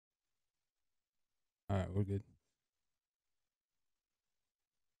All right, we're good.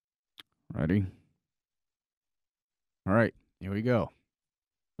 Ready? All right, here we go.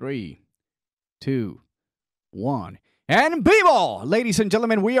 3, 2, 1. EnVivo! Ladies and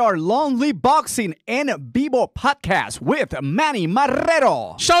gentlemen, we are Lonely Boxing EnVivo podcast with Manny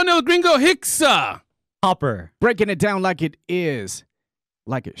Marrero. Sean El Gringo Hicksa. Hopper. Breaking it down like it is,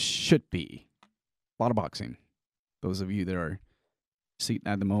 like it should be. A lot of boxing. Those of you that are sitting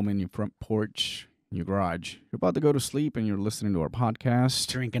at the moment in your front porch, in your garage, you're about to go to sleep and you're listening to our podcast.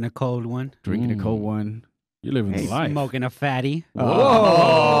 Drinking a cold one. Drinking a cold one. You're living the life. Smoking a fatty.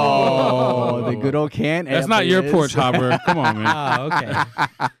 Oh, the good old can. That's not your porch, Hopper. Come on, man. Oh, okay.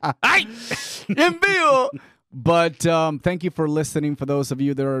 EnVivo. But thank you for listening. For those of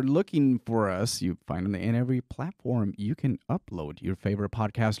you that are looking for us, you find it in every platform. You can upload your favorite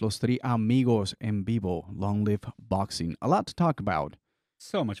podcast, Los Tres Amigos EnVivo, Long Live Boxing. A lot to talk about.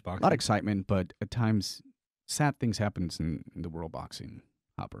 So much boxing. A lot of excitement, but at times, sad things happen in the world of boxing,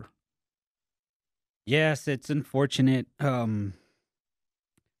 Hopper. Yes, it's unfortunate.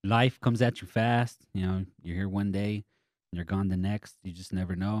 Life comes at you fast. You know, you're here one day, and you're gone the next. You just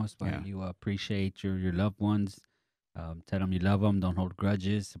never know. That's why you appreciate your loved ones. Tell them you love them. Don't hold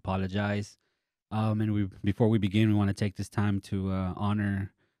grudges. Apologize. And before we begin, we want to take this time to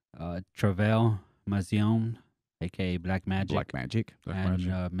honor Travel Mazion, a.k.a. Black Magic. Black Magic. And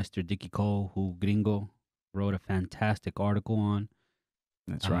Mr. Dicky Cole, who Gringo wrote a fantastic article on.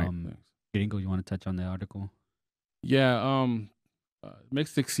 That's right. Gringo, you want to touch on the article? Yeah,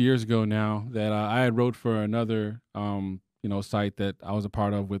 makes 6 years ago now that I had wrote for another, site that I was a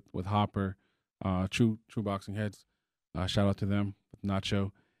part of with Hopper, True Boxing Heads. Shout out to them,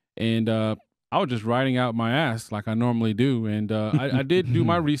 Nacho. And I was just writing out my ass like I normally do. And I did do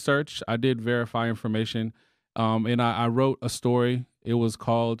my research. I did verify information. And I wrote a story. It was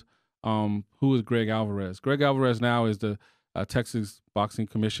called Who is Greg Alvarez? Greg Alvarez now is the Texas Boxing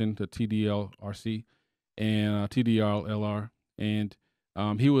Commission, the TDLRC, and TDLR. And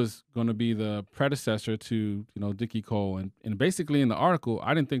he was going to be the predecessor to, Dicky Cole. And basically in the article,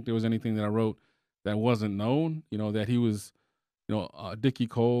 I didn't think there was anything that I wrote that wasn't known, that he was, Dicky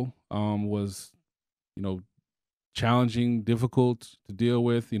Cole was, challenging, difficult to deal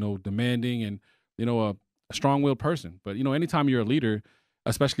with, demanding and, a strong-willed person. But, anytime you're a leader,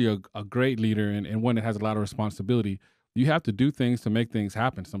 especially a great leader and one that has a lot of responsibility, you have to do things to make things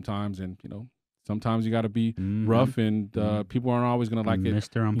happen sometimes. And, sometimes you got to be rough and people aren't always going to like it.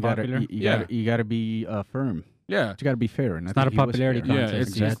 Mr. Unpopular. You got to be firm. Yeah. You got to be fair. And it's not a popularity contest. Yeah,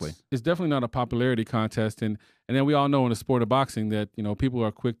 exactly. It's definitely not a popularity contest. And then we all know in the sport of boxing that, people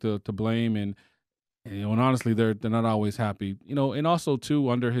are quick to blame and honestly, they're not always happy. And also, too,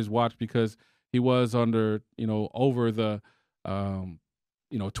 under his watch, because he was under, over the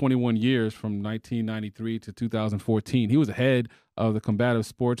 21 years from 1993 to 2014. He was the head of the combative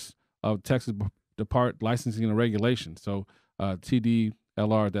sports of Texas Department Licensing and Regulation. So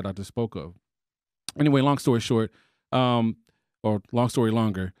TDLR that I just spoke of. Anyway, long story short, or long story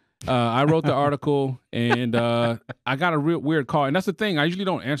longer, I wrote the article and I got a real weird call. And that's the thing. I usually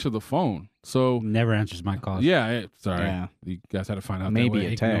don't answer the phone. So never answers my calls. Yeah, sorry. Yeah. You guys had to find out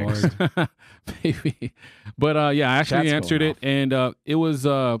maybe that way. a text. Maybe. But I actually Chat's answered it. And it was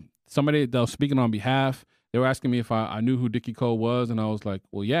somebody that was speaking on behalf. They were asking me if I knew who Dicky Cole was. And I was like,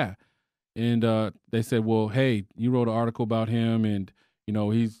 well, yeah. And they said, well, hey, you wrote an article about him and,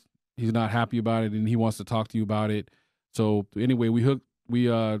 he's not happy about it and he wants to talk to you about it. So anyway,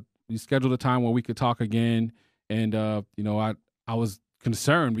 we scheduled a time where we could talk again. And, I was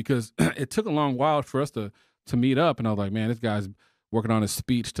concerned because it took a long while for us to meet up. And I was like, man, this guy's working on his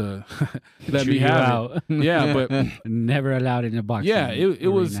speech to let me have it. Yeah, but never allowed in the boxing. Yeah, it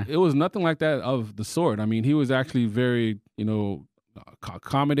was nothing like that of the sort. I mean, he was actually very,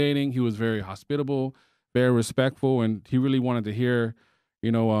 accommodating. He was very hospitable, very respectful, and he really wanted to hear,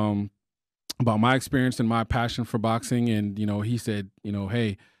 about my experience and my passion for boxing. And, he said,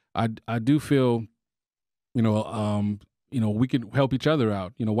 hey, I do feel, we can help each other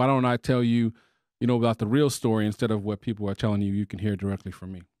out. Why don't I tell you, about the real story instead of what people are telling you? You can hear directly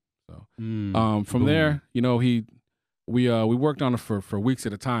from me. So from there, we worked on it for weeks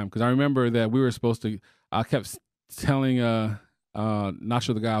at a time because I remember that we were supposed to. I kept telling not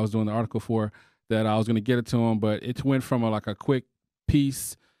sure the guy I was doing the article for that I was going to get it to him, but it went from a quick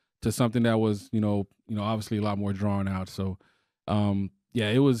piece to something that was obviously a lot more drawn out. So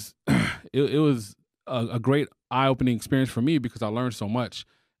it was it was a great eye-opening experience for me because I learned so much.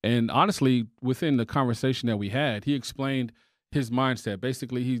 And honestly, within the conversation that we had, he explained his mindset.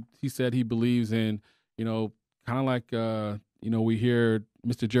 Basically, he said he believes in, kind of like, we hear,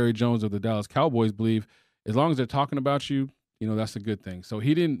 Mr. Jerry Jones of the Dallas Cowboys believe as long as they're talking about you, that's a good thing. So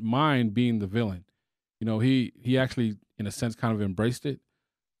he didn't mind being the villain. He actually, in a sense, kind of embraced it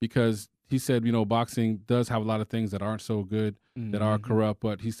because he said, boxing does have a lot of things that aren't so good, that are corrupt.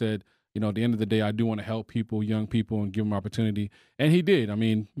 But he said, at the end of the day, I do want to help people, young people, and give them opportunity. And he did. I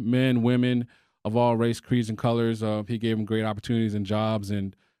mean, men, women of all race, creeds, and colors. He gave them great opportunities and jobs.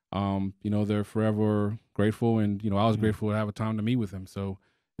 And, they're forever grateful. And, I was grateful to have a time to meet with him. So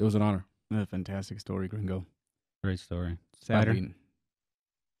it was an honor. A fantastic story, Gringo. Great story. Spider.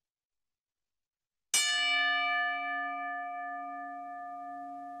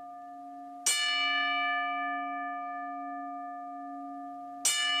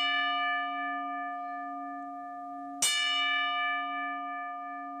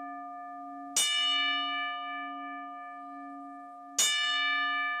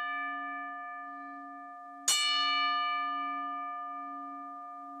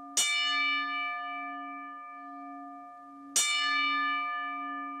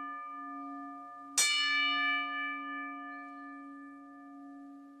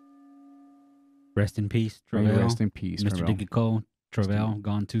 Rest in peace, Travel. Rest in peace, Mr. Dickie Cole. Travel,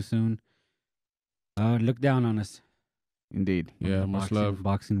 gone too soon. Look down on us. Indeed. Yeah, much love.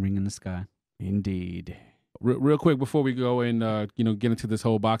 Boxing ring in the sky. Indeed. Real quick before we go and get into this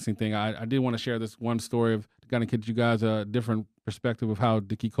whole boxing thing, I did want to share this one story of kind of get you guys a different perspective of how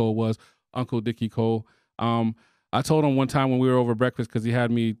Dickie Cole was, Uncle Dickie Cole. I told him one time when we were over breakfast, because he had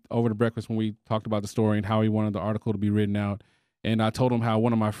me over to breakfast when we talked about the story and how he wanted the article to be written out. And I told him how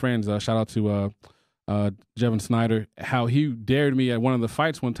one of my friends, shout out to Jevin Snyder, how he dared me at one of the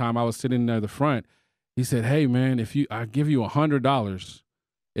fights one time. I was sitting there at the front. He said, "Hey man, I give you $100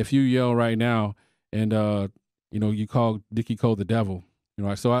 if you yell right now and you call Dickie Cole the devil."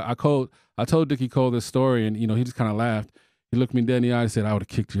 So I told Dickie Cole this story, and he just kind of laughed. He looked me dead in the eye and said, "I would have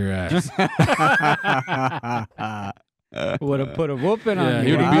kicked your ass." Would have put a whooping on you.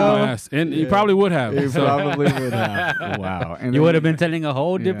 He would have beat my ass. And he probably would have. He probably would have. Wow. And you would have been telling a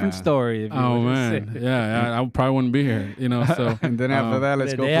whole different story. If you man. Yeah, I probably wouldn't be here. So and then after that,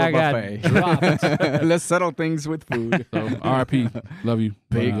 let's go for a buffet. Let's settle things with food. So R.I.P. Love you.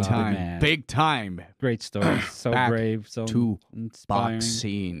 Big time. Man. Big time. Great story. So brave. So to inspiring.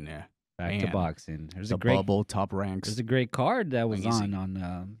 Boxing. Back to boxing. There's a great bubble top ranks. There's a great card that was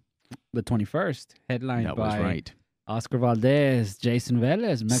on the 21st, headlined that by was right. Oscar Valdez, Jayson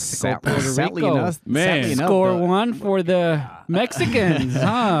Velez, Mexico, Puerto Rico. Man, score one for the Mexicans,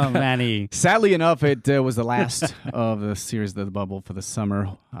 huh, Manny? Sadly enough, it was the last of the series of the bubble for the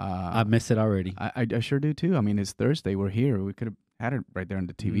summer. I miss it already. I sure do too. I mean, it's Thursday. We're here. We could have had it right there on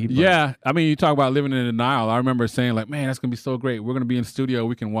the TV. But yeah, I mean, you talk about living in denial. I remember saying like, "Man, that's gonna be so great. We're gonna be in studio.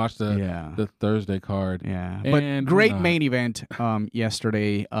 We can watch the Thursday card." Yeah, and but great main event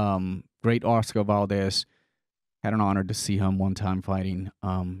yesterday. Great Oscar Valdez. Had an honor to see him one time fighting.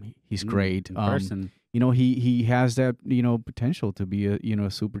 He's great. In person. He has that potential to be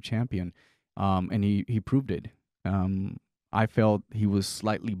a super champion, and he proved it. I felt he was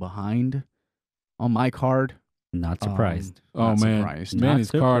slightly behind on my card. Not surprised.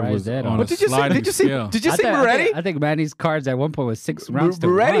 Manny's card was on a sliding scale. Did you see Moretti? I think Manny's cards at one point was 6 rounds to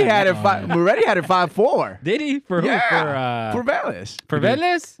Moretti 1. had it. Moretti had it 5-4. Did he? For who? For Velez. For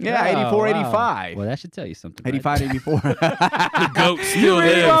Velez? Yeah, 84-85. Wow. Well, that should tell you something. 85-84. The GOAT still lives.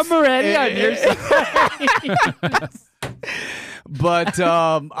 You really want Moretti on your side. But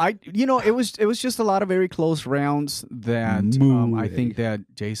it was just a lot of very close rounds that I think that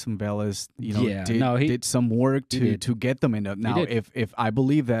Jayson Velez did some work to get them in. Now, if I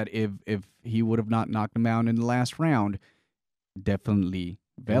believe that if he would have not knocked him out in the last round, definitely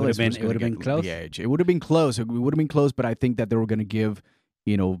Velez would have been close. The edge. It would have been close. It would have been close, but I think that they were going to give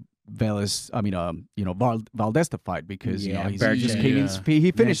Velez, Valdez the fight because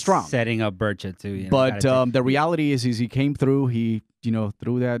he finished strong, setting up Bercha too. But the reality is he came through. He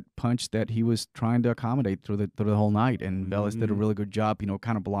threw that punch that he was trying to accommodate through the whole night, and Velez did a really good job,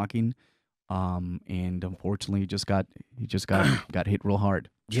 kind of blocking. And unfortunately, he just got hit real hard.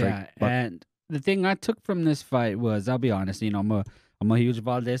 And the thing I took from this fight was, I'll be honest, I'm a huge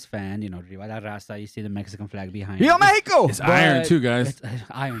Valdez fan. Riva la Raza, you see the Mexican flag behind Yo, Mexico! It's iron too, guys. It's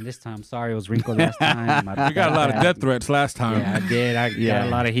iron this time. Sorry, it was Rico last time. We got a lot of death threats last time. Yeah, I did. I got a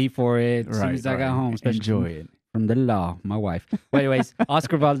lot of heat for it as soon as I got home. Especially Enjoy it. From the law, my wife. But anyways,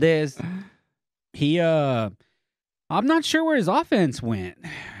 Oscar Valdez, I'm not sure where his offense went.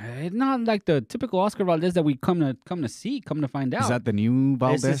 It's not like the typical Oscar Valdez that we come to find out. Is that the new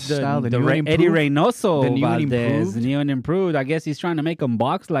Valdez style? The Eddie Reynoso Valdez, the new and improved. I guess he's trying to make him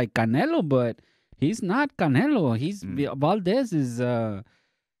box like Canelo, but He's not Canelo. Valdez is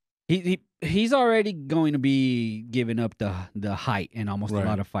he's already going to be giving up the height in almost a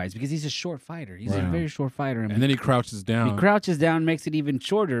lot of fights because he's a short fighter. He's a very short fighter, and then he crouches down. He crouches down, makes it even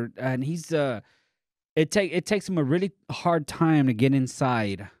shorter, and he's it takes him a really hard time to get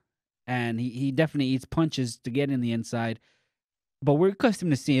inside, and he definitely eats punches to get in the inside. But we're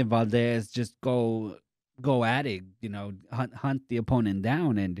accustomed to seeing Valdez just go at it, hunt the opponent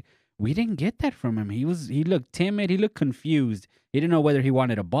down, and we didn't get that from him. He looked timid. He looked confused. He didn't know whether he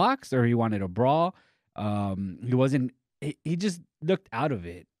wanted a box or he wanted a brawl. He wasn't. He just looked out of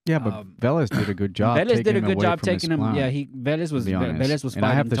it. Yeah, but Velez did a good job. Velez did a good job taking him. Yeah, Velez was fighting and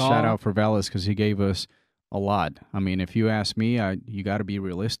I have to tall. shout out for Velez because he gave us a lot. I mean, if you ask me, you got to be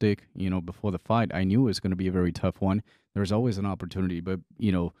realistic. Before the fight, I knew it was going to be a very tough one. There's always an opportunity, but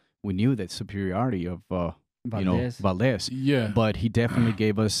we knew that superiority of Valdez. Yeah. But he definitely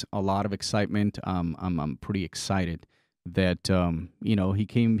gave us a lot of excitement. I'm pretty excited that he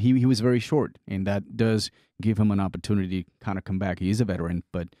came. He was very short, and that does give him an opportunity to kind of come back. He is a veteran,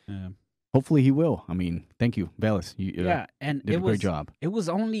 but hopefully he will. I mean, thank you, Velez. You and did a great job. It was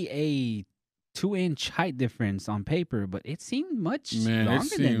only a 2-inch height difference on paper, but it seemed much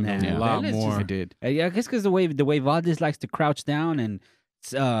longer than that. A lot more. It did. I guess because the way Valdez likes to crouch down and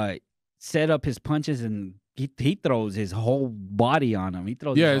set up his punches, and he throws his whole body on him. He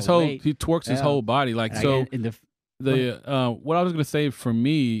throws his whole weight. He twerks his whole body what I was gonna say for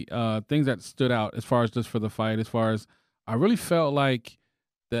me, things that stood out as far as just for the fight, as far as I really felt like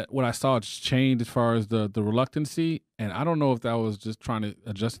that what I saw changed as far as the reluctancy, and I don't know if that was just trying to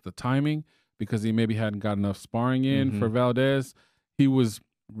adjust the timing because he maybe hadn't got enough sparring in for Valdez. He was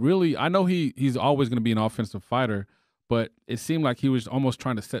really, I know he's always going to be an offensive fighter, but it seemed like he was almost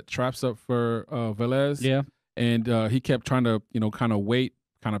trying to set traps up for Velez. Yeah. And he kept trying to, kind of wait,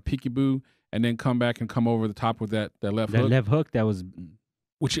 kind of peekaboo, and then come back and come over the top with that left hook. That left hook, that was...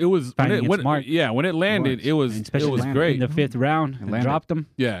 Which it was... when it landed, it was great. In the 5th round, and dropped him.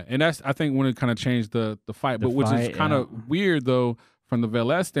 Yeah, and that's, I think, when it kind of changed the fight. Which is kind of weird, though, from the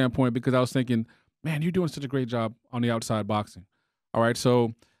Velez standpoint, because I was thinking, man, you're doing such a great job on the outside boxing. All right,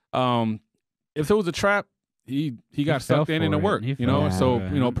 so if it was a trap, he got sucked in and it worked,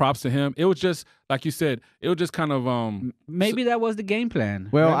 So props to him. It was just like you said. It was just kind of maybe that was the game plan.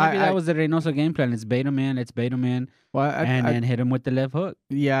 Well, maybe that was the Reynoso game plan. Let's bait him in. Well, and hit him with the left hook.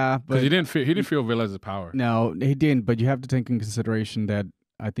 Yeah, but because he didn't feel Velez's power. No, he didn't. But you have to take in consideration that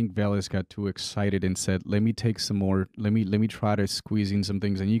I think Velez got too excited and said, "Let me take some more. Let me try to squeeze in some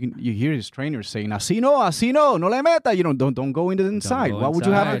things." And you hear his trainer saying, "Así no, no le meta." Don't go into the inside. Why would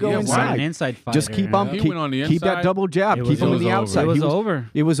you have to go inside? An inside fighter, just keep on keep that double jab. Keep him on the outside. It was over.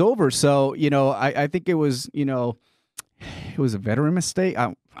 It was over. So I think it was it was a veteran mistake.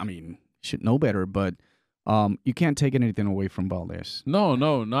 I mean, should know better, but you can't take anything away from Valdez. No,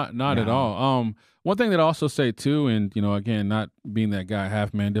 not at all. One thing that I also say too, and again, not being that guy,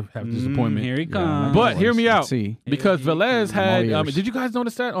 half disappointment. Here he comes. But hear me out, because Velez had. Did you guys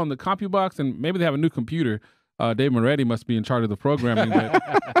notice that on the CompuBox? And maybe they have a new computer. Dave Moretti must be in charge of the programming.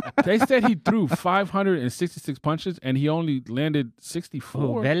 But they said he threw 566 punches and he only landed 64.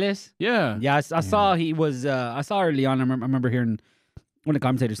 Oh, Velez? Yeah. Yeah, I saw he was. I saw early on. I remember hearing one of the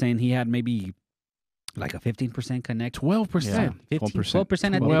commentators saying he had maybe like a 15% connect. 12%. 12%.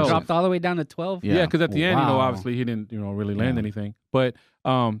 And then dropped all the way down to 12. Yeah, because at the end, obviously he didn't, really land anything. But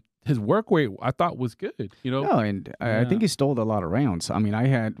his work rate, I thought, was good. No, and I think he stole a lot of rounds. I mean, I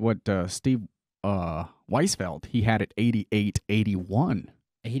had Steve Weisfeld. He had it 88-81.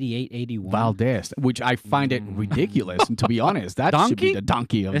 88-81. Valdez, which I find it ridiculous. And to be honest, that should be the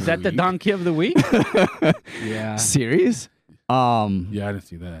donkey of the week. Is that the donkey of the week? Yeah. Serious? Yeah, I didn't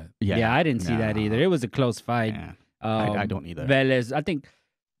see that. Yeah, I didn't see that either. It was a close fight. Yeah. I don't either. Velez, I think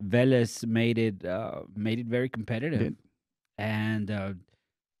Velez made it very competitive, and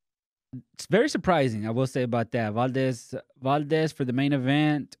it's very surprising. I will say about that. Valdez for the main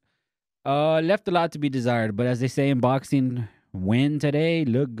event left a lot to be desired, but as they say in boxing, win today,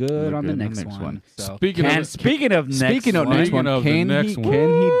 look good on the next one. So, speaking of next one, can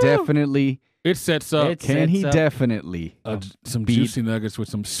he definitely? It sets up. Can he definitely some juicy nuggets with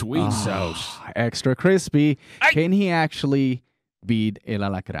some sweet sauce, extra crispy? Can he actually beat El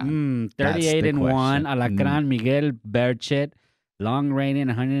Alacran? 38-1, Alacran Miguel Berchet, long reigning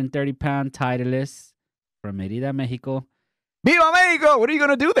 130-pound titleist from Mérida, Mexico. Viva Mexico! What are you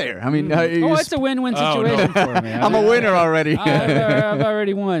going to do there? I mean, it's a win-win situation for me. I'm a winner already. I've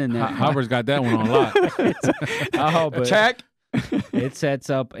already won in that. Hubbard's got that one on lock. Check. It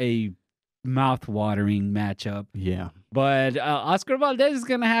sets up a mouth-watering matchup. Yeah. But Oscar Valdez is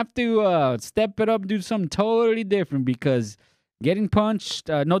gonna have to step it up, do something totally different because getting punched,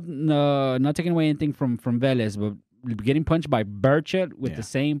 not taking away anything from Velez, but getting punched by Burchett with the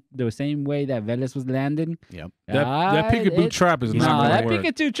same way that Velez was landing. Yep. That peekaboo trap is not that going to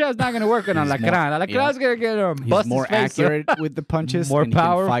work. Peekaboo trap's not going to work on Alacran. Alacran's going to get him. He's more accurate with the punches. More and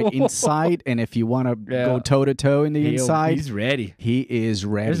powerful. He can fight inside, and if you want to go toe-to-toe in the inside, he's ready. He is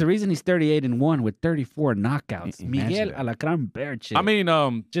ready. There's a reason he's 38-1 with 34 knockouts. Miguel that. Alacran Burchett. I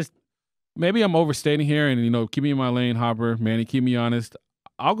mean, just maybe I'm overstating here, and keep me in my lane, Hopper, Manny, keep me honest.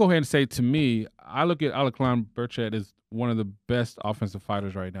 I'll go ahead and say, to me, I look at Alacran Burchett as one of the best offensive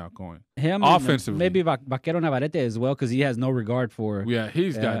fighters right now going. Him offensively. Maybe Vaquero Navarrete as well, because he has no regard for. Yeah,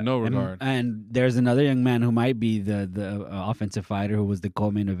 he's got no regard. And there's another young man who might be the offensive fighter who was the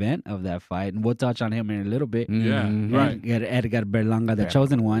co-main event of that fight, and we'll touch on him in a little bit. Yeah, right. Edgar Berlanga, the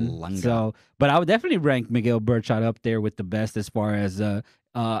chosen one. So, but I would definitely rank Miguel Burchett up there with the best as far as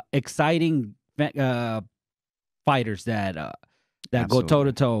exciting fighters that go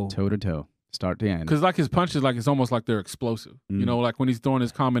toe-to-toe. Toe-to-toe. Start to end. Because his punches, it's almost like they're explosive. Like when he's throwing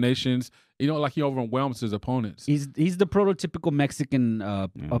his combinations, like he overwhelms his opponents. He's the prototypical Mexican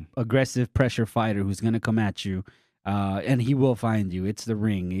aggressive pressure fighter who's gonna come at you, and he will find you. It's the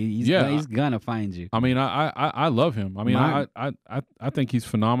ring. He's gonna find you. I mean, I love him. I mean, I think he's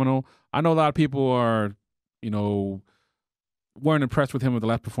phenomenal. I know a lot of people are, weren't impressed with him with the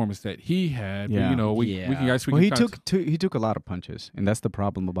last performance that he had. Yeah. But, he took a lot of punches, and that's the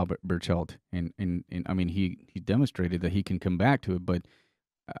problem about Burchett. And I mean, he demonstrated that he can come back to it, but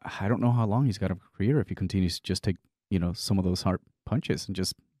I don't know how long he's got a career if he continues to just take some of those hard punches and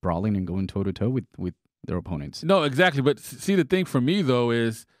just brawling and going toe to toe with their opponents. No, exactly. But see, the thing for me though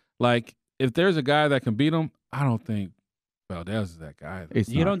is if there's a guy that can beat him, I don't think Valdez is that guy.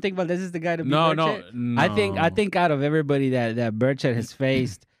 You don't think Valdez is the guy to beat Burchett? No. I think out of everybody that Burchett has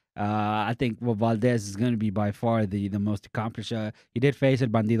faced, I think Valdez is going to be by far the most accomplished. He did face El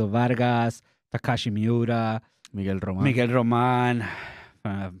Bandido Vargas, Takashi Miura, Miguel Roman.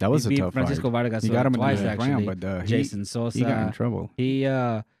 That was a tough Francisco fight. Vargas He got him twice, in the actually. round, but Jayson Sosa. He got in trouble.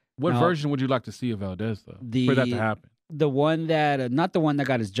 What version would you like to see of Valdez though for that to happen? The one that, not the one that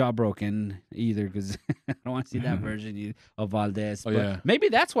got his jaw broken either, because I don't want to see that version of Valdez. But maybe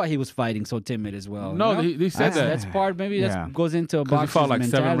that's why he was fighting so timid as well. No, he said that. That's part. Maybe that goes into a boxer's he fought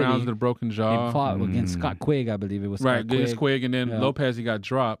mentality. 7 rounds with a broken jaw. He fought against Scott Quigg, I believe it was. Right, against Quigg, and then Lopez, he got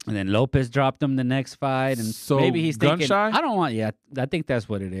dropped. And then Lopez dropped him the next fight, and so maybe he's thinking, gun-shy? I don't want. Yeah, I think that's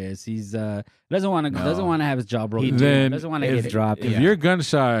what it is. He's doesn't want to have his jaw broken. Doesn't want to get dropped. If you're gun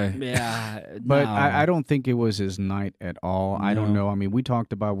shy, but I don't think it was his night at all. I don't know. I mean, we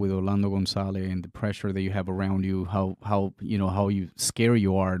talked about with Orlando Gonzalez and the pressure that you have around you, how you scare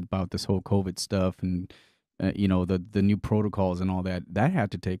you are about this whole COVID stuff, and the new protocols and all that. That had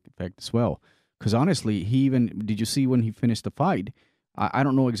to take effect as well. Because honestly, did you see when he finished the fight? I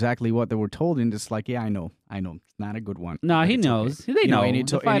don't know exactly what they were told, and it's like, I know, it's not a good one. No, he knows. Okay. They know. And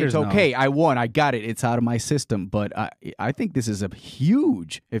it's okay. I won. I got it. It's out of my system. But I think this is a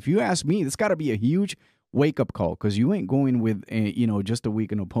huge. If you ask me, it's got to be a huge wake-up call, because you ain't going with just a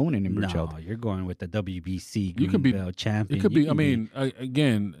weakened opponent in Burchett. No, you're going with the WBC you could be champion. It could be. I mean,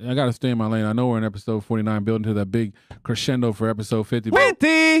 again, I got to stay in my lane. I know we're in episode 49, building to that big crescendo for episode 50. 50!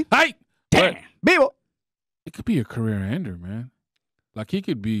 Hey! Damn! Vivo! It could be a career ender, man. He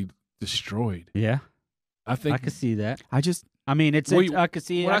could be destroyed. Yeah. I think I could see that. I could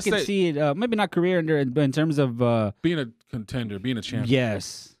see it. Maybe not career ender, but in terms of being a contender, being a champion.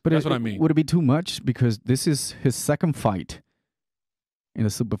 Yes. But that's what I mean. Would it be too much? Because this is his second fight in the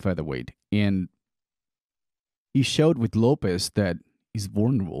super featherweight, and he showed with Lopez that he's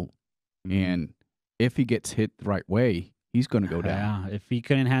vulnerable, and if he gets hit the right way, he's going to go down. Yeah. If he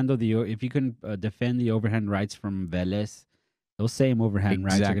couldn't defend the overhand rights from Velez, those same overhand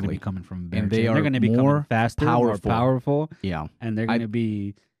rights are going to be coming from Velez. And they're going to be coming faster, more powerful. Yeah. And they're going to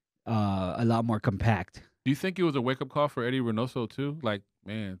be a lot more compact. Do you think it was a wake-up call for Eddie Reynoso, too?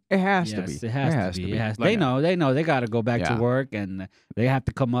 Man. It has to be. It has to be. They know they got to go back to work, and they have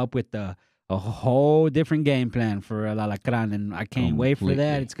to come up with a whole different game plan for Alacran, and I can't wait for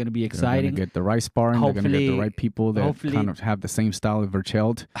that. It's going to be exciting. They're going to get the right sparring. They're going to get the right people that kind of have the same style of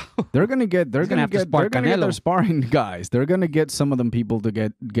Burchett. They're going to get their sparring guys. They're going to get some of them people to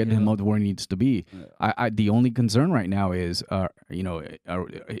get him out where he needs to be. The only concern right now is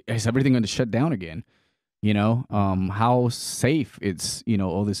is everything going to shut down again? You know, how safe it's, you know,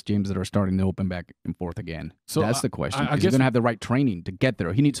 all these gyms that are starting to open back and forth again. So that's the question. I He's guess going to have the right training to get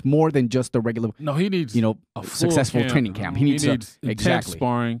there. He needs more than just the regular, no, he needs you know, a full successful camp. training camp. He needs intense exactly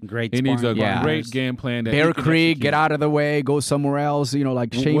sparring. Great He needs a sparring great partners. game plan. That Bear he can Creek, execute. get out of the way, go somewhere else. You know,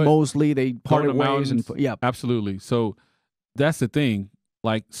 like Shane What- Mosley, they Go to parted the ways. And mountains. Absolutely. So that's the thing.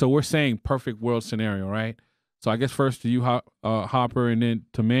 Like, so we're saying perfect world scenario, right? So I guess first to you, Hopper, and then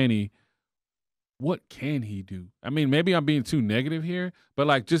to Manny. What can he do? I mean, maybe I'm being too negative here, but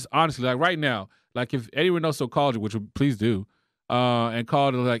like, just honestly, like right now, like if Eddie Reynoso called you, which please do, and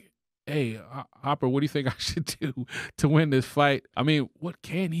called like, hey, Hopper, what do you think I should do to win this fight? I mean, what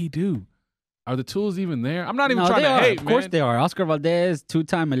can he do? Are the tools even there? I'm not even trying to hate, Of course they are. Oscar Valdez,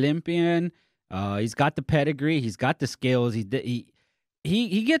 2-time Olympian. He's got the pedigree. He's got the skills.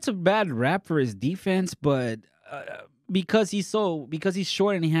 He gets a bad rap for his defense, but because he's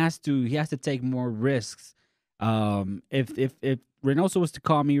short and he has to take more risks. If Reynoso was to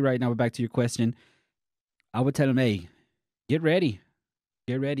call me right now, back to your question, I would tell him, hey, get ready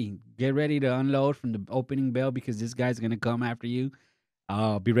to unload from the opening bell because this guy's gonna come after you.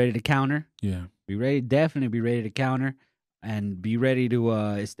 Be ready to counter. Yeah. Definitely be ready to counter, and be ready to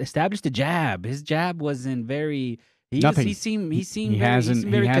establish the jab. His jab wasn't very. He seemed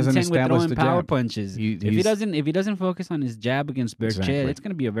very content with throwing power punches. If he doesn't focus on his jab against Berchet, it's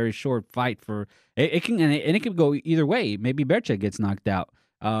going to be a very short fight. It could go either way. Maybe Berchet gets knocked out.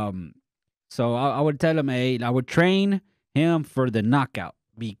 So I would tell him, I would train him for the knockout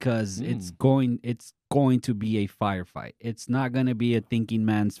because it's going to be a firefight. It's not going to be a thinking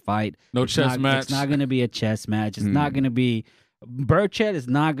man's fight. Chess match. It's not going to be a chess match. It's not going to be. Berchet is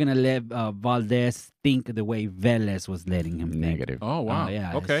not going to let Valdez think the way Velez was letting him think. Negative. Oh, wow.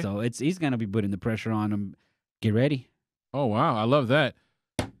 Yeah. Okay. So he's going to be putting the pressure on him. Get ready. Oh, wow. I love that.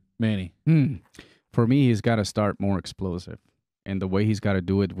 Manny. For me, he's got to start more explosive. And the way he's got to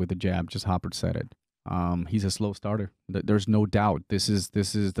do it with the jab, just Hopper said it. He's a slow starter. There's no doubt. This is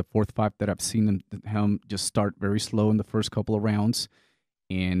the fourth fight that I've seen him just start very slow in the first couple of rounds.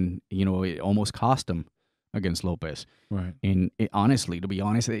 And, you know, it almost cost him against Lopez. Right. And honestly, to be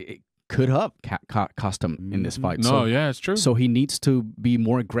honest, it could have cost him in this fight. No, yeah, it's true. So he needs to be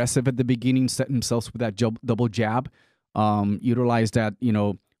more aggressive at the beginning, set himself with that double jab, utilize that, you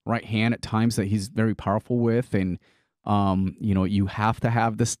know, right hand at times that he's very powerful with. And, you know, you have to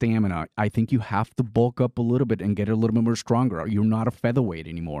have the stamina. I think you have to bulk up a little bit and get a little bit more stronger. You're not a featherweight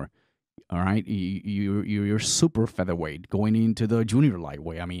anymore. All right, you're super featherweight going into the junior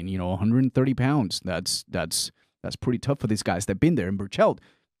lightweight. I mean, you know, 130 pounds. That's pretty tough for these guys that've been there. And Berchelt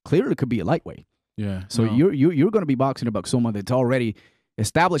clearly could be a lightweight. Yeah. So you're going to be boxing about someone that's already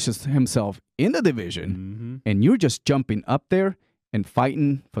establishes himself in the division, and you're just jumping up there and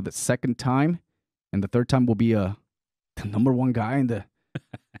fighting for the second time, and the third time will be the number one guy in the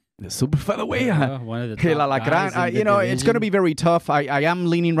super featherweight. One of the top guys you know, it's going to be very tough. I am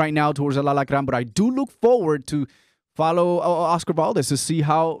leaning right now towards El Alacran, but I do look forward to follow Oscar Valdez to see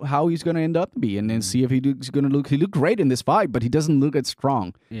how he's going to end up to be, and then see if he's going to look. He looked great in this fight, but he doesn't look as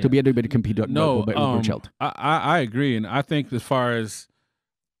strong to be able to compete with Berchelt. I agree, and I think as far as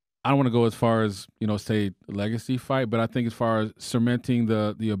I don't want to go as far as, you know, say legacy fight, but I think as far as cementing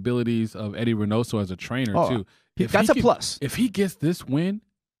the abilities of Eddie Reynoso as a trainer too. That's a plus. If he gets this win,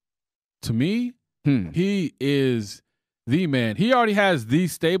 to me, he is the man. He already has the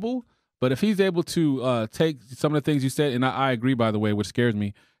stable, but if he's able to take some of the things you said, and I agree, by the way, which scares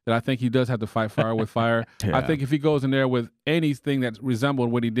me, that I think he does have to fight fire with fire. I think if he goes in there with anything that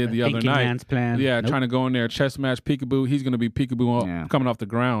resembled what he did the other night, man's plan. Trying to go in there, chess match, peekaboo, he's going to be peekaboo coming off the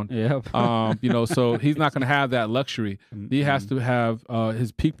ground. Yep. You know, so he's not going to have that luxury. He has to have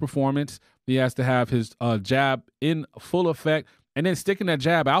his peak performance. He has to have his jab in full effect, and then sticking that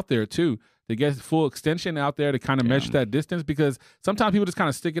jab out there too, to get full extension out there to kind of measure that distance, because sometimes people just kind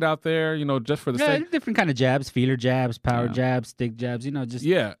of stick it out there, you know, just for the sake. Different kind of jabs, feeler jabs, power jabs, stick jabs, you know, just.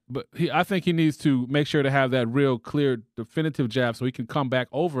 Yeah, but I think he needs to make sure to have that real clear, definitive jab so he can come back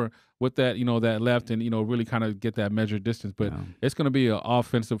over with that, you know, that left and, you know, really kind of get that measured distance. But it's going to be an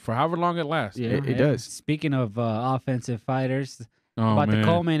offensive for however long it lasts. Yeah, it does. Speaking of offensive fighters, the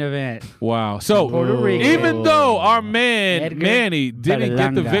co-main event. Wow. So Puerto Rico. Even though our man Edgar Manny didn't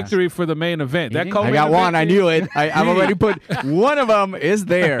get the Berlanga. victory for the main event, that co-main I got event one. I knew it. I've already put one of them is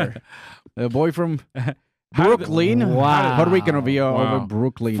there. The boy from Brooklyn. Wow. Puerto Rican over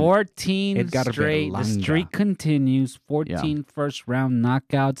Brooklyn. 14 Edgar straight. The Berlanga. streak continues. 14 first round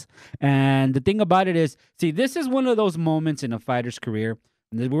knockouts. And the thing about it is, see, this is one of those moments in a fighter's career.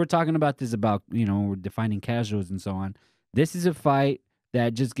 We were talking about this about, you know, we're defining casuals and so on. This is a fight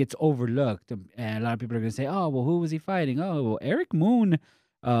that just gets overlooked. And a lot of people are going to say, oh, well, who was he fighting? Oh, well, Eric Moon,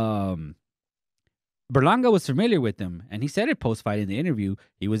 Berlanga was familiar with him, and he said it post-fight in the interview.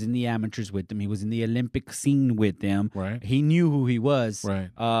 He was in the amateurs with them. He was in the Olympic scene with them. Right. He knew who he was. Right.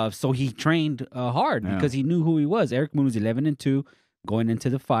 So he trained hard because he knew who he was. Eric Moon was 11-2 going into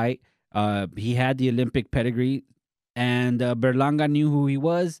the fight. He had the Olympic pedigree, and Berlanga knew who he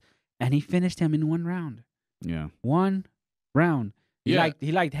was, and he finished him in 1 round. Yeah. 1 round. He Yeah.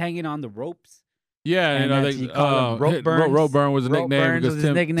 liked hanging on the ropes. Yeah, And and that's- you call him Rope Burns. Rope Burn was a Rope nickname Burns because was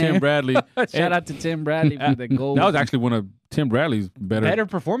his nickname. Tim Bradley. Shout out to Tim Bradley for the goal. That was actually one of Tim Bradley's better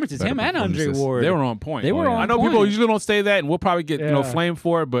performances. better Him and Andre performances. Ward. They were on point. They were on I know point. people usually don't say that, and we'll probably get Yeah. flamed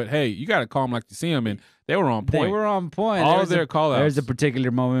for it. But hey, you got to call them like you see them, and they were on point. They were on point. All There of was their call outs. There's a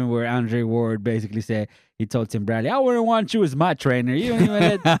particular moment where Andre Ward basically said, he told Tim Bradley, I wouldn't want you as my trainer. You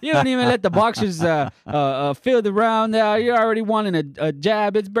don't even let the boxers feel the round. You're already wanting a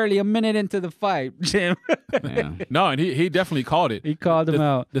jab. It's barely a minute into the fight, Jim. Yeah. No, and he definitely called it. He called him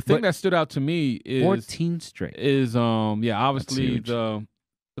out. The thing that stood out to me is 14 straight. obviously huge. the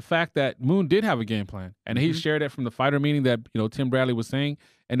fact that Moon did have a game plan, and he shared that from the fighter meeting that Tim Bradley was saying,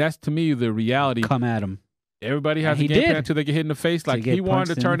 and that's to me the reality. Come at him. Everybody has And a he game plan did. until they get hit in the face. Like get he wanted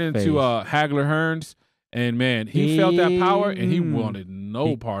to punched turn in it the into face. Hagler Hearns, and man, he felt that power, and he Mm. wanted no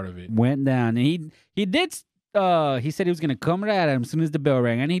He part of it. Went down. And he did. He said he was going to come right at him as soon as the bell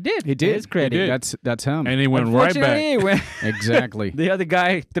rang, and he did. He To did. his credit. He did. That's him. And he went right back. Unfortunately, it went- Exactly. the other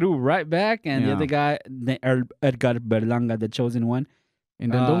guy threw right back, and the Yeah. other guy, Edgar Berlanga, the chosen one.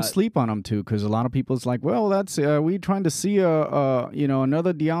 And then don't sleep on him too, because a lot of people's like, well, that's we trying to see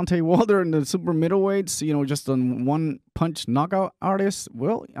another Deontay Wilder in the super middleweights, just a 1-punch knockout artist.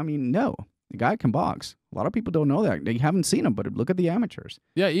 Well, I mean, no, the guy can box. A lot of people don't know that. They haven't seen him, but look at the amateurs.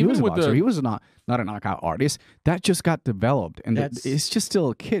 Yeah, He even was a with boxer. the He was not a knockout artist. That just got developed, and it's just still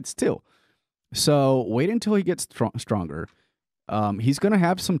a kid still. So wait until he gets stronger. He's going to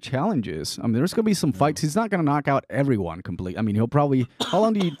have some challenges. I mean, there's going to be some fights. He's not going to knock out everyone completely. I mean, he'll probably. How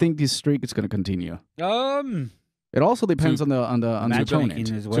long do you think this streak is going to continue? It also depends on the matchmaking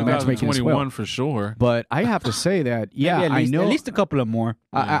opponent. as well. To matchmaking as 2021 well. for sure. But I have to say that, yeah, Maybe I know. at least a couple of more.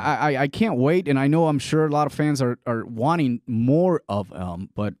 I can't wait, and I know I'm sure a lot of fans are wanting more of him.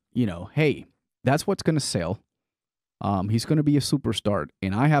 But hey, that's what's going to sell. He's going to be a superstar,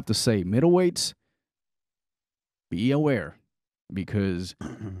 and I have to say, middleweights, be aware, because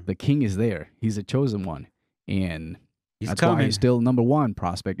the king is there. He's a chosen one, and that's why he's still number 1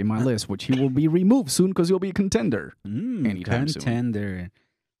 prospect in my list, which he will be removed soon because he'll be a contender anytime soon. Contender.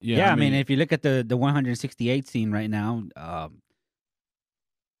 Yeah, I mean, if you look at the 168 scene right now,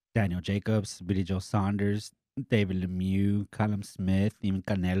 Daniel Jacobs, Billy Joe Saunders, David Lemieux, Callum Smith, even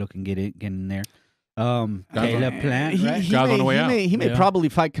Canelo can get in there. Caleb Plant, right? Guys on the way out. He may Yeah. probably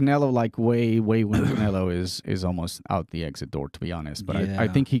fight Canelo like way when Canelo is almost out the exit door, to be honest. But I Yeah.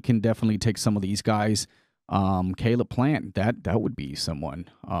 think he can definitely take some of these guys. Caleb Plant, that would be someone.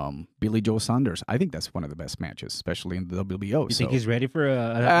 Billy Joe Saunders, I think that's one of the best matches, especially in the WBO. You think he's ready for a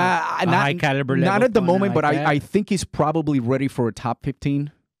not, high caliber level? Not at the opponent moment, like but that? I think he's probably ready for a top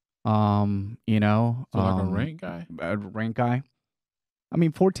 15. So like a rank guy. A rank guy. I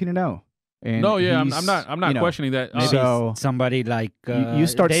mean, 14-0. And No, yeah, I'm he's, not questioning that. Maybe So- somebody like you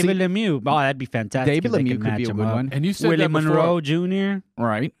start David see- Lemieux. Oh, that'd be fantastic. David if they Lemieux could could be match a him good up. one. And you said Willie that before. Monroe Jr.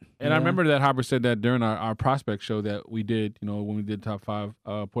 Right. And I remember that Harper said that during our prospect show that we did, when we did top 5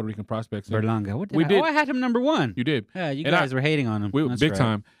 Puerto Rican prospects. And Berlanga. What did We I? did. Oh, I had him number 1. You did. Yeah, you And guys were hating on him. We That's big right.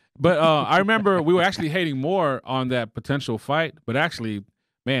 time. But I remember we were actually hating more on that potential fight. But actually,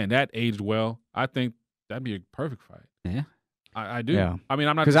 man, that aged well. I think that'd be a perfect fight. Yeah. I do. Yeah. I mean,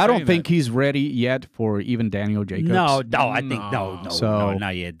 I'm not Because just I don't saying think that. he's ready yet for even Daniel Jacobs. No, I think No. no,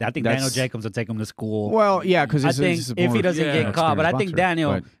 not yet. I think Daniel That's- Jacobs will take him to school. Well, yeah, because I think if he doesn't get caught, but I think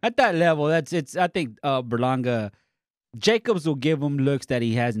Daniel at that level, I think Berlanga, Jacobs will give him looks that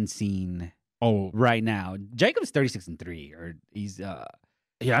he hasn't seen right now. Jacobs 36-3, or he's yeah,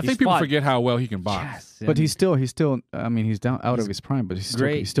 I he's think people fought- forget how well he can box. Yes, But he's still. I mean, he's down out of his prime, but he's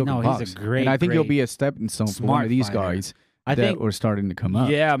great. still No, can he's a box. great, and I think he'll great, be a stepping stone for one smart of these fighter. guys I that think were starting to come up.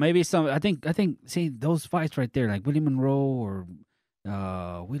 yeah, maybe some. I think see those fights right there, like Willie Monroe or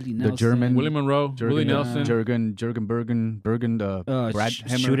Willie Nelson, German- Willie Monroe, Willie Nelson. Jurgen Bergen, Brad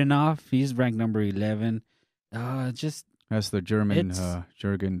Hemmer. shooting off. He's ranked number 11. Just That's the German It's-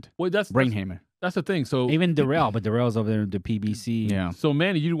 Jurgen Well, that's Brainhammer. that's the thing. So even Darrell, but Darrell's over there in the PBC. Yeah. So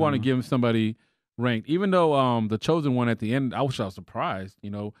Manny, you want to Mhm. give him somebody ranked, even though the chosen one at the end, I was surprised. He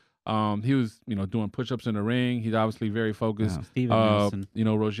was doing push-ups in the ring. He's obviously very focused. Yeah. Steven Nelson.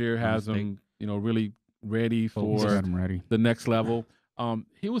 Rozier has Mistake. him really ready He's for got him ready. the next level.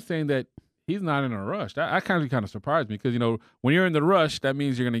 he was saying that he's not in a rush. That kind of surprised me because, when you're in the rush, that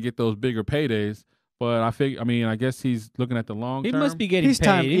means you're going to get those bigger paydays. But I guess he's looking at the long term. He must be getting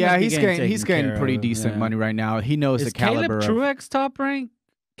paid. He's getting pretty decent money right now. He knows the caliber. Caleb Truex top rank?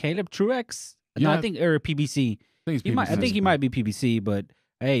 Caleb Truex? Yeah. No, I think PBC. I think he might be PBC, but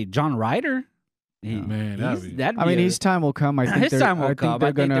hey, John Ryder? His time will come. I think his time will come.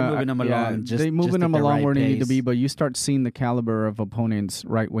 I think they're moving him along. They're moving him along where they need to be, but you start seeing the caliber of opponents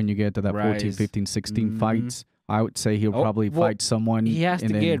right when you get to that 14, 15, 16 fights. I would say he'll probably fight someone. He has to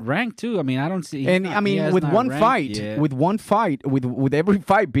get ranked too. I don't see. With one fight, with every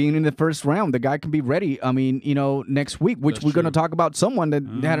fight being in the first round, the guy can be ready. Next week, which we're going to talk about someone that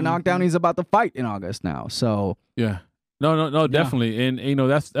had a knockdown. He's about to fight in August now. So yeah, no, definitely, and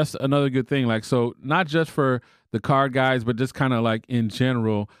that's another good thing. Like, so not just for the card guys, but just kind of like in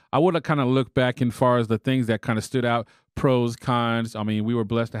general, I would have kind of looked back as far as the things that kind of stood out. Pros, cons. We were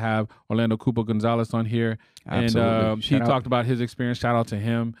blessed to have Orlando Cupo Gonzalez on here. Absolutely. And he talked about his experience. Shout out to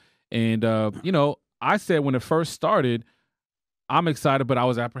him. And, I said when it first started, I'm excited, but I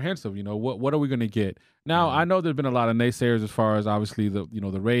was apprehensive. What are we going to get? Now, I know there's been a lot of naysayers as far as obviously the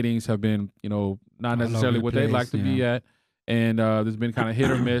ratings have been, not necessarily what they'd like to be at. And there's been kind of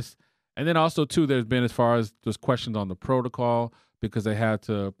hit or miss. And then also, too, there's been as far as just questions on the protocol because they had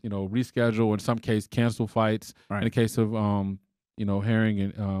to, reschedule, in some case, cancel fights. Right. In the case of, Herring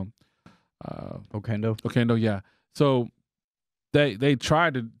and Okendo, yeah. So they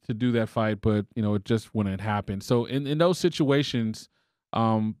tried to do that fight, but, it just wouldn't happen. So in those situations,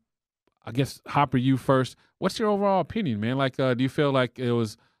 I guess, Hopper, you first. What's your overall opinion, man? Like, do you feel like it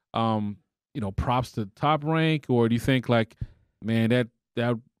was, props to Top Rank, or do you think, like, man,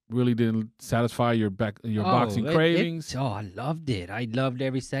 that really didn't satisfy your boxing cravings? I loved it. I loved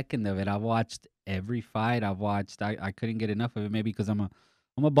every second of it. I watched every fight. I couldn't get enough of it. Maybe because I'm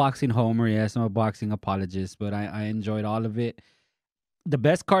a boxing homer. Yes, I'm a boxing apologist, but I enjoyed all of it. The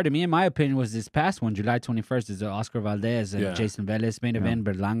best card to me, in my opinion, was this past one, July 21st. Is Oscar Valdez and Jayson Velez main event.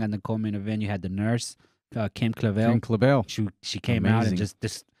 Berlanga in the co-main event. You had the nurse, Kim Clavel. She came out and just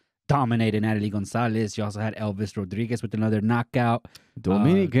dominated Natalie Gonzalez. You also had Elvis Rodriguez with another knockout.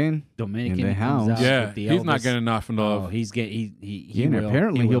 Dominican in the house. Yeah, he's not getting enough love.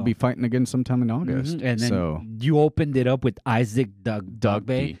 Apparently he'll be fighting again sometime in August. And then you opened it up with Isaac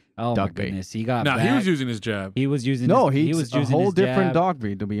Dugby. Oh my goodness, he got. He was using his jab. He was using. He was using a whole different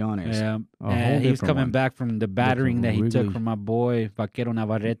Dugby, to be honest. Yeah, and he was coming back from the battering that he took from my boy Vaquero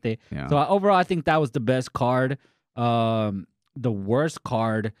Navarrete. Yeah. So overall, I think that was the best card. The worst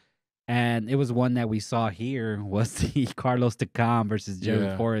card. And it was one that we saw here was the Carlos Takam versus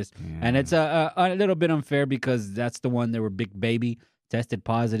Jerry Forrest. Yeah. And it's a little bit unfair because that's the one that were Big Baby tested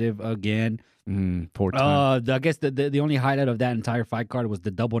positive again. 4 times. I guess the only highlight of that entire fight card was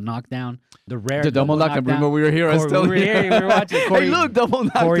the double knockdown. The double knockdown. Remember we were here. We were watching Corey, double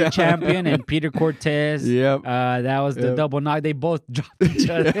knockdown. Corey Champion and Peter Cortez. Yep. That was the double knock. They both dropped each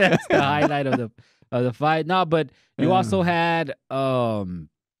other. That's the highlight of the fight. No, but you also had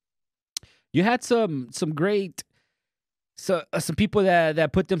you had some great some people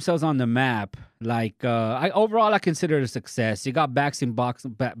that put themselves on the map. Like overall, I consider it a success. You got back on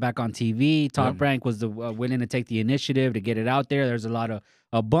TV. Top Rank was willing to take the initiative to get it out there. There's a lot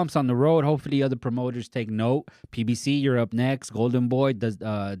of bumps on the road. Hopefully, other promoters take note. PBC, you're up next. Golden Boy,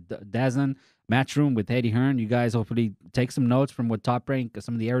 Dazn, Matchroom with Eddie Hearn. You guys hopefully take some notes from what Top Rank,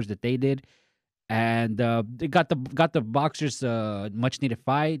 some of the errors that they did. And they got the boxers much needed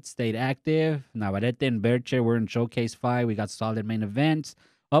fight, stayed active. Navarrete and Berche were in showcase fight. We got solid main events.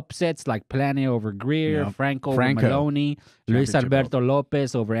 Upsets like Plane over Greer, Franco over Maloney, Luis Alberto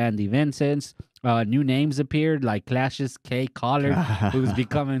Lopez over Andy Vincent. New names appeared like Clashes K. Collard, who's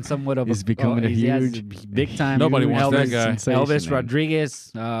becoming somewhat of a huge, big time. Nobody wants that guy. Elvis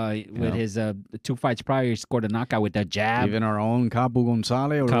Rodriguez with his 2 fights prior, he scored a knockout with that jab. Even our own Capu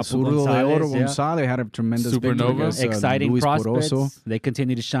Gonzalez or Zurdo de Oro Gonzalez had a tremendous Supernova. Exciting Luis prospects. Poroso. They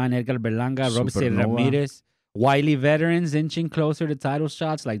continue to shine. Edgar Berlanga, Robson Ramirez. Wiley veterans inching closer to title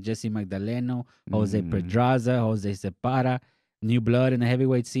shots like Jesse Magdaleno, Jose Pedraza, Jose Separa. New blood in the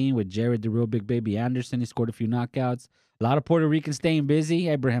heavyweight scene with Jared the Real Big Baby Anderson. He scored a few knockouts. A lot of Puerto Ricans staying busy.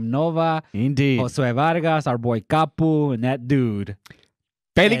 Abraham Nova. Indeed. Josue Vargas, our boy Capu, and that dude.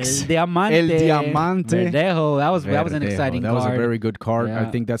 Felix. El Diamante. Verdejo. That was an exciting card. That was a very good card. Yeah.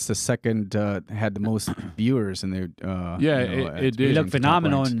 I think that's the second had the most viewers in there. It did. He looked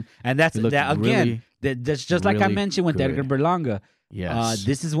phenomenal. And that's that again. That's just like I mentioned with Edgar Berlanga. Yes.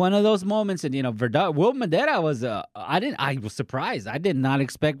 This is one of those moments, and Will Madera was. I was surprised. I did not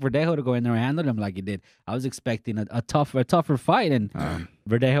expect Verdejo to go in there and handle him like he did. I was expecting a tougher fight, and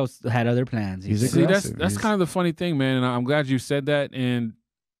Verdejo had other plans. See, that's kind of the funny thing, man. And I'm glad you said that. And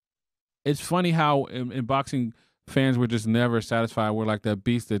it's funny how in boxing, fans were just never satisfied. We're like that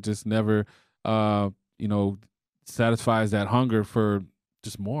beast that just never, satisfies that hunger for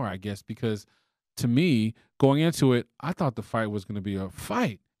just more, I guess, because to me, going into it, I thought the fight was going to be a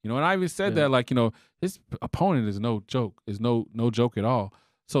fight, and I even said that, like, his opponent is no joke, no joke at all.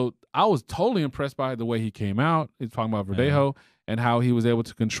 So I was totally impressed by the way he came out. He's talking about Verdejo and how he was able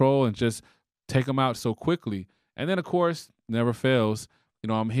to control and just take him out so quickly. And then, of course, never fails.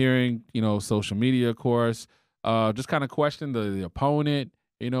 I'm hearing, social media, of course, just kind of question the opponent,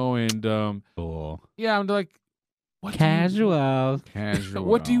 and yeah, I'm like, what casual.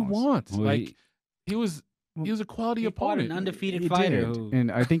 What do you want? Like, he was a quality opponent, an undefeated fighter.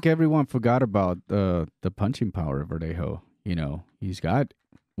 And I think everyone forgot about the punching power of Verdejo. He's got,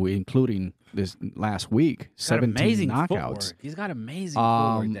 including this last week, 17 knockouts. Footwork. He's got amazing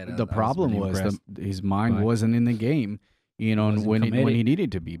footwork. The problem was his mind wasn't in the game, when he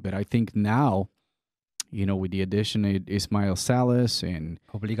needed to be. But I think now, with the addition of Ismael Salas, and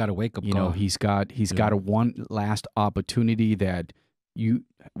hopefully he got a wake up call. He's got a one last opportunity that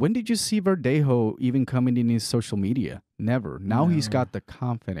when did you see Verdejo even coming in his social media? Never. Now he's got the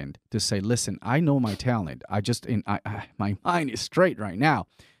confidence to say, listen, I know my talent. My mind is straight right now.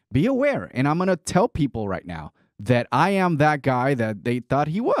 Be aware. And I'm going to tell people right now that I am that guy that they thought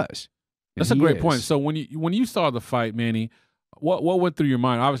he was. That's a great point. So when you saw the fight, Manny, what went through your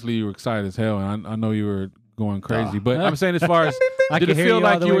mind? Obviously, you were excited as hell, and I know you were going crazy. But I'm saying, as far as, did it feel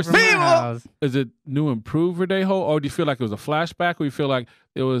like you were is it new improved Verdejo, or do you feel like it was a flashback, or you feel like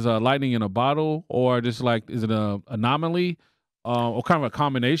it was lightning in a bottle, or just like, is it an anomaly, or kind of a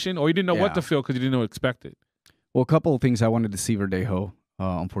combination, or you didn't know what to feel because you didn't know what expected? Well, a couple of things I wanted to see Verdejo.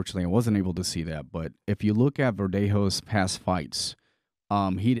 Unfortunately, I wasn't able to see that. But if you look at Verdejo's past fights,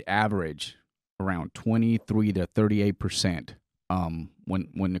 he'd average around 23 to 38%.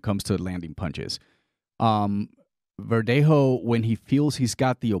 When it comes to landing punches. Verdejo, when he feels he's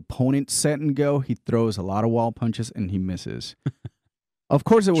got the opponent set and go, he throws a lot of wall punches and he misses. Of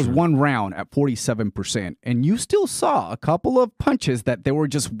course, it was one round at 47%, and you still saw a couple of punches that they were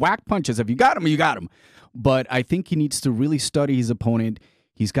just whack punches. If you got him, you got him. But I think he needs to really study his opponent.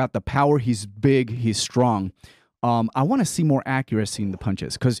 He's got the power. He's big. He's strong. I want to see more accuracy in the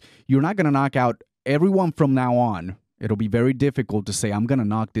punches, because you're not going to knock out everyone from now on. It'll be very difficult to say, I'm going to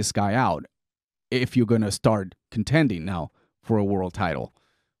knock this guy out if you're going to start contending now for a world title.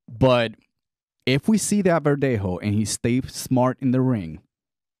 But if we see that Verdejo and he stays smart in the ring,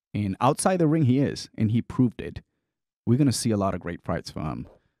 and outside the ring he is, and he proved it, we're going to see a lot of great fights from him.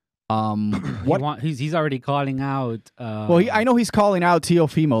 He's already calling out. I know he's calling out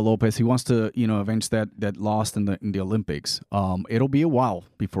Teofimo Lopez. He wants to, avenge that loss in the Olympics. It'll be a while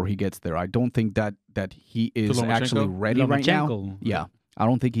before he gets there. I don't think that he is actually ready right now. Yeah, I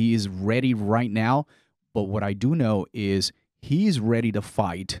don't think he is ready right now. But what I do know is he's ready to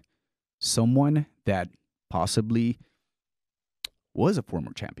fight someone that possibly was a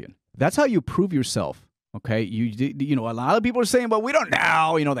former champion. That's how you prove yourself. Okay, a lot of people are saying, but we don't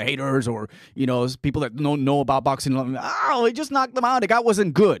know, the haters or, people that don't know about boxing. Oh, he just knocked them out. The guy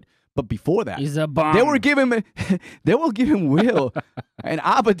wasn't good. But before that, he's a bomb. They will give him Will an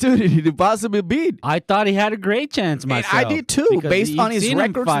opportunity to possibly beat. I thought he had a great chance myself. And I did too, based on his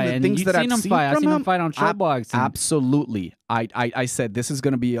records and the things that I've seen from him. I've seen him fight on Showbox. Absolutely. I said this is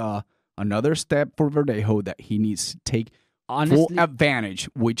going to be another step for Verdejo that he needs to take full advantage,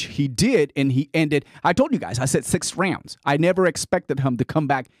 which he did, and he ended. I told you guys, I said 6 rounds. I never expected him to come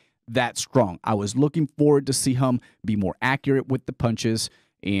back that strong. I was looking forward to see him be more accurate with the punches,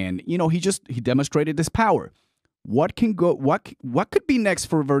 and he demonstrated this power. What could be next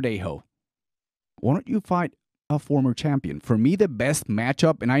for Verdejo? Why don't you fight a former champion? For me, the best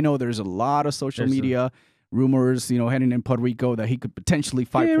matchup, and I know there's a lot of social media rumors, heading in Puerto Rico that he could potentially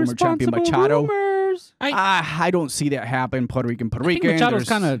fight former champion Machado. I don't see that happen. Puerto Rican. I think Machado's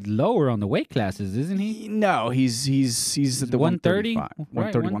kind of lower on the weight classes, isn't he? No, he's at the 130,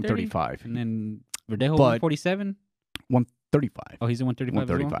 135. And then Verdejo 147? 135. Oh, he's at 135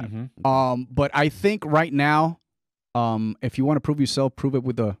 135. as well? Mm-hmm. But I think right now, if you want to prove yourself, prove it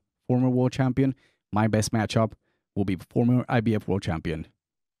with a former world champion. My best matchup will be former IBF world champion,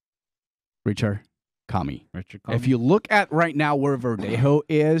 Richard Kami. If you look at right now where Verdejo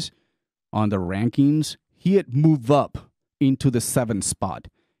is on the rankings, he had moved up into the 7th spot.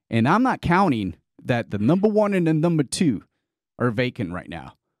 And I'm not counting that the number 1 and the number 2 are vacant right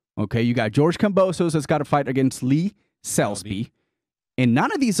now. Okay, you got George Kambosos that's got to fight against Lee Selsby. And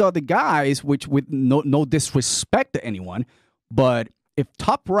none of these other guys, which with no disrespect to anyone, but if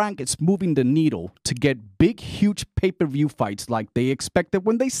Top Rank is moving the needle to get big, huge pay-per-view fights like they expected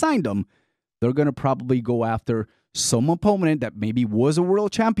when they signed them, they're going to probably go after some opponent that maybe was a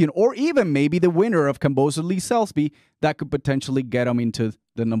world champion or even maybe the winner of Kambosos Lee Selsby that could potentially get them into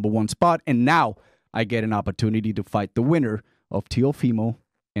the number one spot. And now I get an opportunity to fight the winner of Teofimo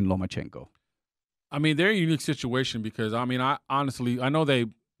and Lomachenko. I mean, they're a unique situation because, I mean, I know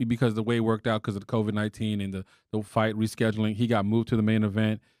because the way it worked out because of the COVID-19 and the fight rescheduling, he got moved to the main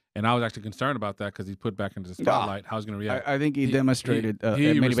event. And I was actually concerned about that because he's put back into the spotlight. How he's going to react? I think he demonstrated a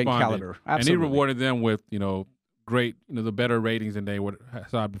main event caliber. Absolutely. And he rewarded them with, great, the better ratings than they would have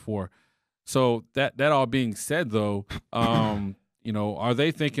had before. So that all being said, though, are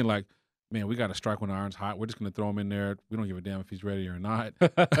they thinking like, man, we got to strike when the iron's hot. We're just going to throw him in there. We don't give a damn if he's ready or not.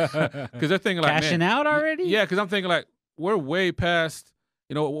 Because they're thinking like, cashing out already? Yeah, because I'm thinking like, we're way past,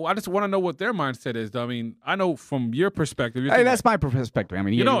 I just want to know what their mindset is. I mean, I know from your perspective. Hey, that's my perspective. I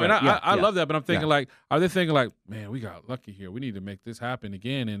mean, I love that, but I'm thinking like, are they thinking like, man, we got lucky here. We need to make this happen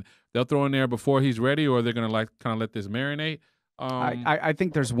again. And they'll throw in there before he's ready, or they're going to like kind of let this marinate. I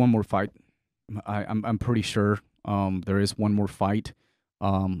think there's one more fight. I'm pretty sure there is one more fight.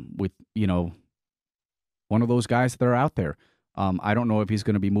 With one of those guys that are out there. I don't know if he's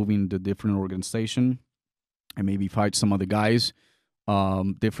going to be moving to a different organization and maybe fight some other guys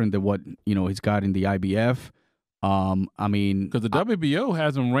different than what he's got in the IBF. I mean, because the WBO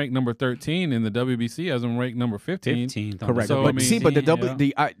has him ranked number 13 and the WBC has him ranked number 15. Correct. So, but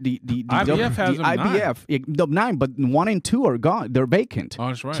the IBF has him IBF 9, but 1 and 2 are gone. They're vacant. Oh,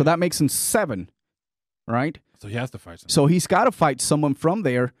 that's right. So that makes him 7, right? So he has to fight someone. So he's got to fight someone from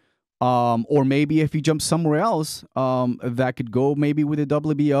there, or maybe if he jumps somewhere else, that could go maybe with the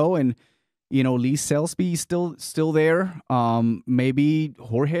WBO and Lee Selsby still there. Maybe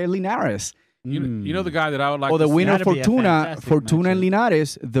Jorge Linares. You know the guy that I would like. Or the to winner see? Fortuna and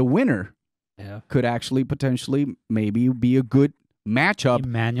Linares. The winner could actually potentially maybe be a good matchup.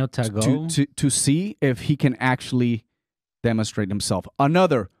 Emmanuel Tago to see if he can actually demonstrate himself.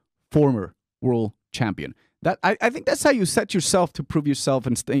 Another former world champion. That I think that's how you set yourself to prove yourself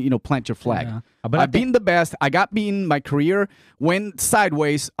and plant your flag. Yeah. I've been the best. I got beaten. My career went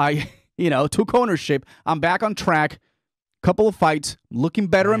sideways. I took ownership. I'm back on track. Couple of fights, looking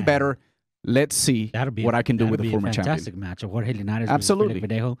better and better. Let's see what I can do with a former champion. Fantastic match of Jorge Linares. Absolutely.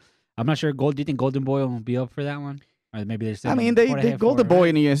 Verdejo. I'm not sure. Do you think Golden Boy will be up for that one? Or maybe they're still. I mean, they Golden Boy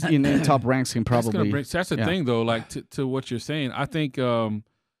in top ranks can probably. That's the thing, though. Like to what you're saying, I think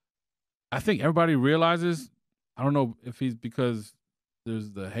everybody realizes. I don't know if he's because there's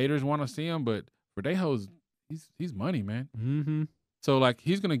the haters want to see him, but Verdejo's he's money, man. Mm-hmm. So like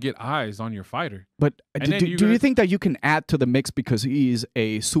he's gonna get eyes on your fighter. But do you think that you can add to the mix because he is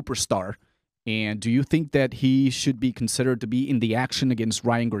a superstar? And do you think that he should be considered to be in the action against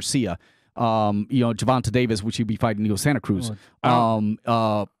Ryan Garcia? Gervonta Davis, which he'd be fighting Neil Santa Cruz.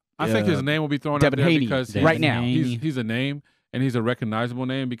 I think his name will be thrown Devin out there Haney, because right now he's a name and he's a recognizable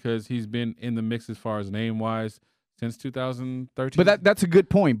name because he's been in the mix as far as name wise since 2013. But that's a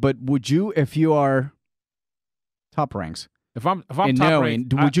good point. But would you, if you are top ranks, if I'm top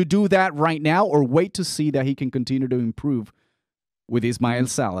ranked, would you do that right now or wait to see that he can continue to improve with Ismael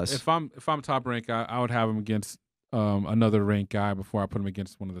Salas? If I'm top rank, I would have him against another ranked guy before I put him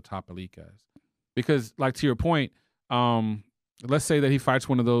against one of the top elite guys. Because, like to your point, let's say that he fights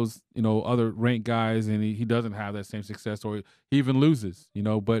one of those other ranked guys and he doesn't have that same success or he even loses,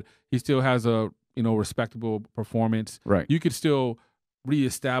 but he still has a respectable performance. Right. You could still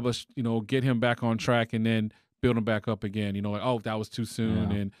reestablish, get him back on track and then build him back up again. Like, oh, that was too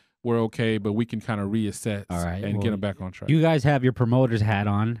soon and we're okay, but we can kind of reassess and get him back on track. You guys have your promoter's hat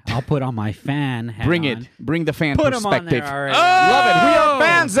on. I'll put on my fan hat. Bring the fan put perspective. Him on there already. Love it. We are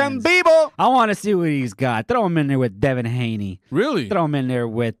fans and people. I want to see what he's got. Throw him in there with Devin Haney. Really? Throw him in there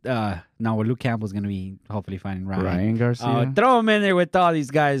with Luke Campbell's going to be hopefully fighting Ryan Garcia. Throw him in there with all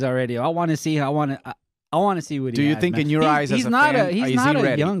these guys already. I want to see. I want to see what he has. Do you think in your eyes as a fan, he's not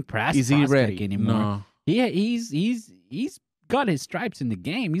a young prospect anymore. No. He's got his stripes in the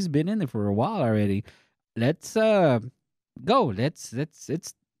game. He's been in there for a while already. Let's go. Let's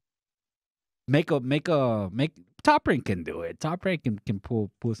make Top Rank can do it. Top Rank can pull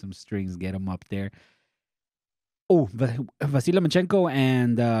some strings, get him up there. Oh, Vasily Lomachenko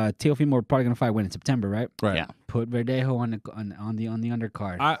and Teofimo are probably gonna fight when in September, right? Right. Yeah. Put Verdejo on the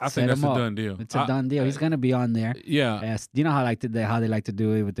undercard. I think that's a done deal. It's a done deal. He's gonna be on there. Yeah. Yes. Do you know how they like to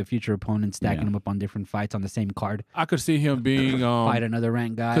do it with the future opponents, stacking them up on different fights on the same card? I could see him being Fight another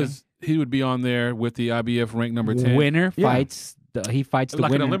ranked guy. because he would be on there with the IBF rank number 10. Winner fights. He fights the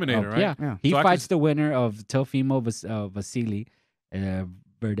Like winner. an eliminator, right? Yeah. He So fights the winner of Teofimo Vasily.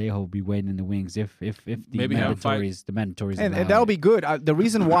 Verdejo will be waiting in the wings if the Maybe have a fight. mandatories And allow that'll it. be good. The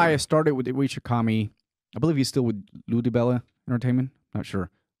reason why I started with Ichikami, I believe he's still with Ludibella Entertainment. Not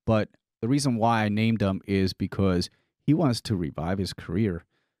sure. But the reason why I named him is because he wants to revive his career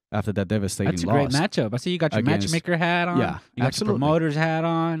after that devastating That's a loss. great matchup. I see you got your against- matchmaker hat on. Yeah, you got absolutely. your promoter's hat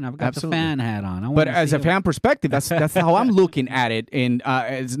on. I've got Absolutely. the fan hat on. I But wanna as see a him. fan perspective, that's how I'm looking at it, and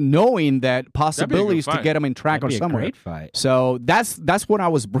as knowing that possibilities to fight. get him in track That'd or be a somewhere. great fight. So that's when I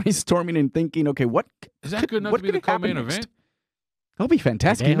was brainstorming and thinking, okay, what Is that good enough what to be the could happen co-main next? event? That'll be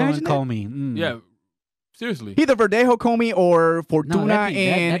fantastic. Can you Verdejo imagine and that? Comey. Mm. Yeah. Seriously. Either Verdejo, Comey, or No, Fortuna that'd be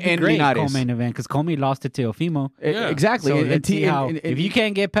and great Linares. co-main event because Comey lost to Teofimo. Yeah. Exactly. So And- let's see and- how, and- if you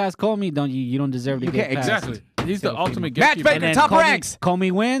can't get past Comey, you don't deserve to You get can't- past. Exactly. He's the Teofimo. ultimate Matchmaker, gatekeeper. And then top Comey, ranks.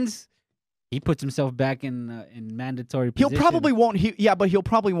 Comey wins. He puts himself back in mandatory He'll position. probably won't. But he'll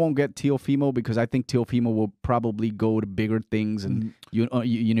probably won't get Teofimo because I think Teofimo will probably go to bigger things and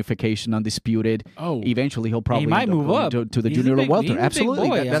unification, undisputed. Oh. Eventually, he'll probably he might end up move going up to the He's a junior big- welter. he's a big Absolutely,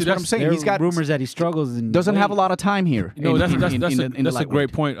 boy. that's what I'm saying. There He's are got rumors that he struggles and doesn't have a lot of time here. No, that's a the great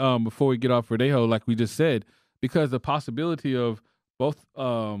lightweight. point. Before we get off Verdejo, like we just said, because the possibility of both,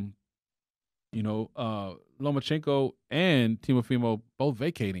 Lomachenko and Teofimo both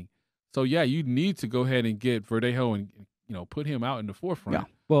vacating. So yeah, you need to go ahead and get Verdejo and put him out in the forefront. Yeah.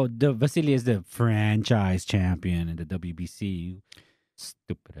 Well, Vasily is the franchise champion in the WBC.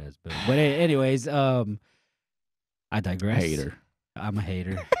 Stupid ass bill. But anyways, I digress. Hater. I'm a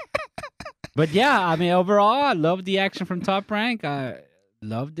hater. But yeah, I mean, overall, I loved the action from Top Rank. I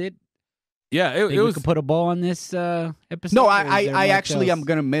loved it. Yeah, Think it we was. could put a bow on this episode. No, or is there I much actually else? am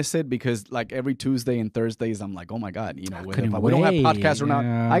gonna miss it because like every Tuesday and Thursdays I'm like, oh my god, whether couldn't we don't have wait. podcasts or not,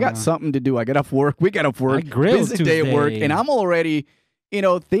 I Yeah. got something to do. I get off work. We get off work. I grill Busy day at work, Tuesday. and I'm already,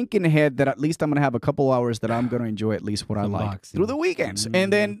 thinking ahead that at least I'm gonna have a couple hours that I'm gonna enjoy at least what I Some like boxing. through the weekends.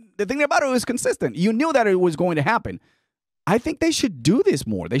 And then the thing about it was consistent. You knew that it was going to happen. I think they should do this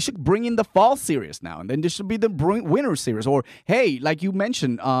more. They should bring in the fall series now, and then this should be the winter series. Or hey, like you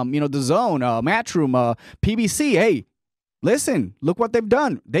mentioned, the Zone, Matchroom, PBC. Hey, listen, look what they've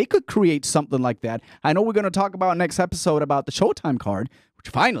done. They could create something like that. I know we're going to talk about next episode about the Showtime card, which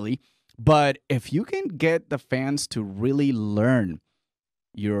finally. But if you can get the fans to really learn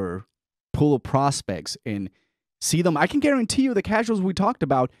your pool of prospects and see them, I can guarantee you the casuals we talked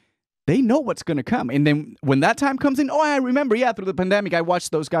about. They know what's going to come. And then when that time comes in, I remember, through the pandemic, I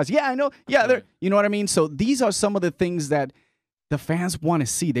watched those guys. Yeah, I know. Yeah, they're, you know what I mean? So these are some of the things that the fans want to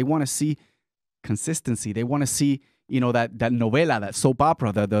see. They want to see consistency. They want to see, that novela, that soap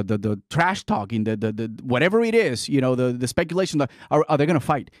opera, the trash talking, the whatever it is, the speculation. Are they going to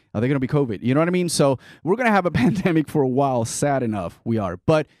fight? Are they going to be COVID? You know what I mean? So we're going to have a pandemic for a while. Sad enough, we are.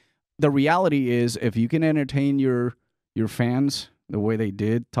 But the reality is, if you can entertain your fans the way they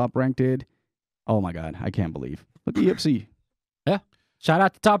did, Top Rank did, oh my God, I can't believe. Look at UFC. Yeah. Shout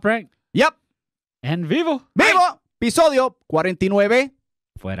out to Top Rank. Yep. EnVivo. Vivo. Episodio 49.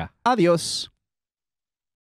 Fuera. Adiós.